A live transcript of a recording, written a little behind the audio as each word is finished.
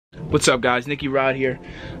What's up guys, Nicky Rod here.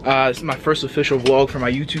 This is my first official vlog for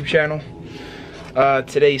my YouTube channel.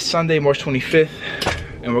 Today is Sunday, March 25th,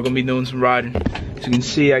 and we're gonna be doing some riding. As you can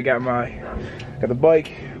see, I got the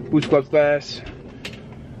bike, boots, gloves, glass,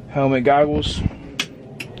 helmet, goggles.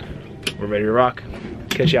 We're ready to rock.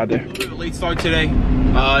 Catch you out there. A late start today.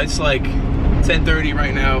 It's like 10:30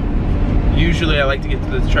 right now. Usually I like to get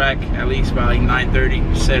to the track at least by like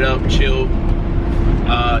 9:30, set up, chill,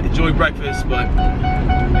 enjoy breakfast, but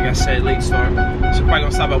like I said, late start. So probably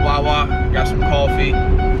gonna stop at Wawa, got some coffee,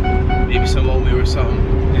 maybe some oatmeal or something,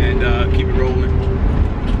 and keep it rolling.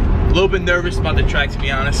 A little bit nervous about the track, to be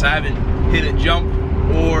honest. I haven't hit a jump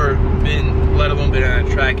or let alone been on a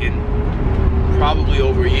track in probably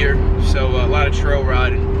over a year. So a lot of trail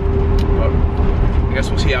riding, but I guess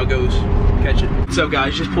we'll see how it goes. Catch it. What's up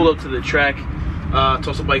guys, just pulled up to the track,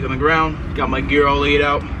 tossed the bike on the ground, got my gear all laid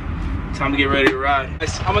out. Time to get ready to ride.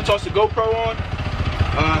 I'm gonna toss the GoPro on.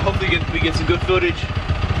 Hopefully we get some good footage.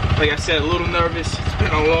 Like I said, a little nervous. It's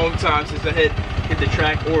been a long time since I hit the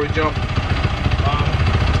track or a jump.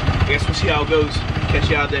 I guess we'll see how it goes. Catch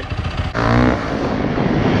you out there.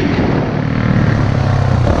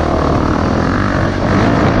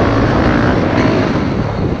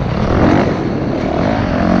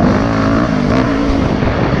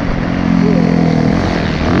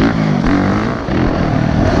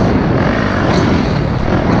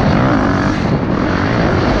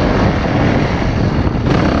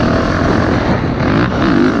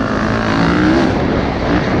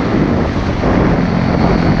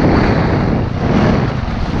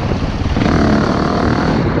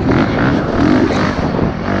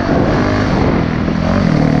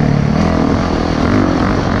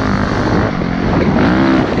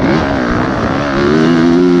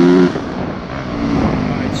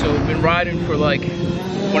 Riding for like,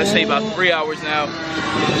 I want to say about 3 hours now.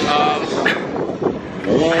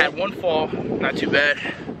 I had one fall, not too bad.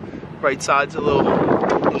 Right side's a little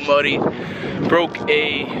muddy. Broke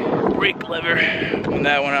a brake lever on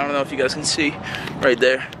that one. I don't know if you guys can see right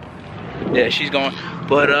there. Yeah, she's gone.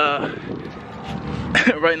 But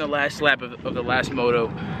right in the last lap of the last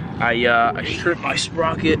moto, I stripped my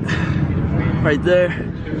sprocket right there,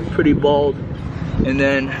 pretty bald, and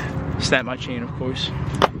then snapped my chain, of course.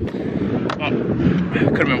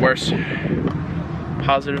 Could have been worse.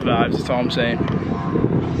 Positive vibes, that's all I'm saying.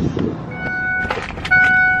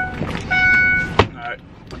 Alright,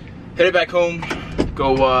 headed back home,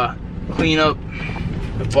 go clean up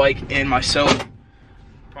the bike and myself.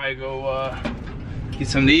 Probably go get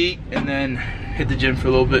something to eat and then hit the gym for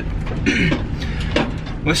a little bit.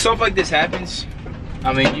 When stuff like this happens,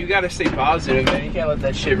 I mean, you gotta stay positive, man. You can't let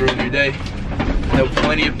that shit ruin your day. I know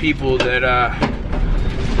plenty of people that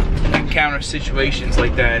encounter situations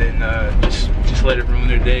like that and just let it ruin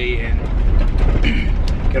their day and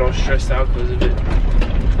get all stressed out because of it.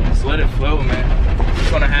 Just let it flow, man.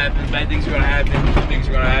 It's gonna happen. Bad things are gonna happen. Good things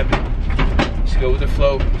are gonna happen. Just go with the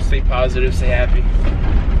flow. Stay positive. Stay happy.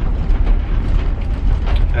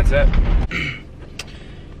 That's that.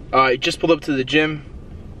 I just pulled up to the gym.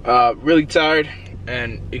 Really tired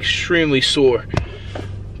and extremely sore,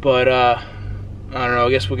 but I don't know, I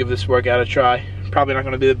guess we'll give this workout a try. Probably not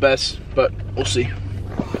gonna be the best, but we'll see.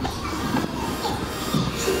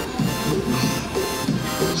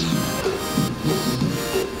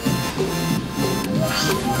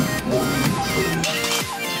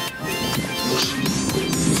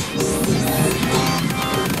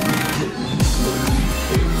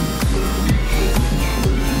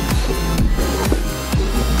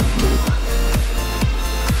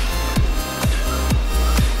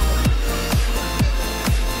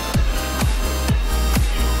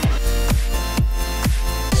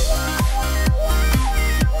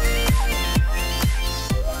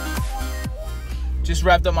 Just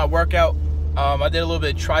wrapped up my workout. I did a little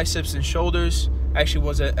bit of triceps and shoulders. Actually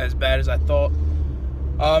wasn't as bad as I thought.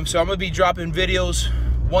 So I'm gonna be dropping videos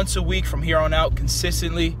once a week from here on out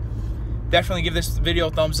consistently. Definitely give this video a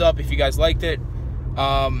thumbs up if you guys liked it.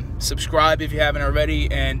 Subscribe if you haven't already,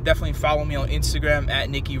 and definitely follow me on Instagram at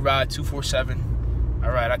NickyRod247.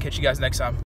 All right, I'll catch you guys next time.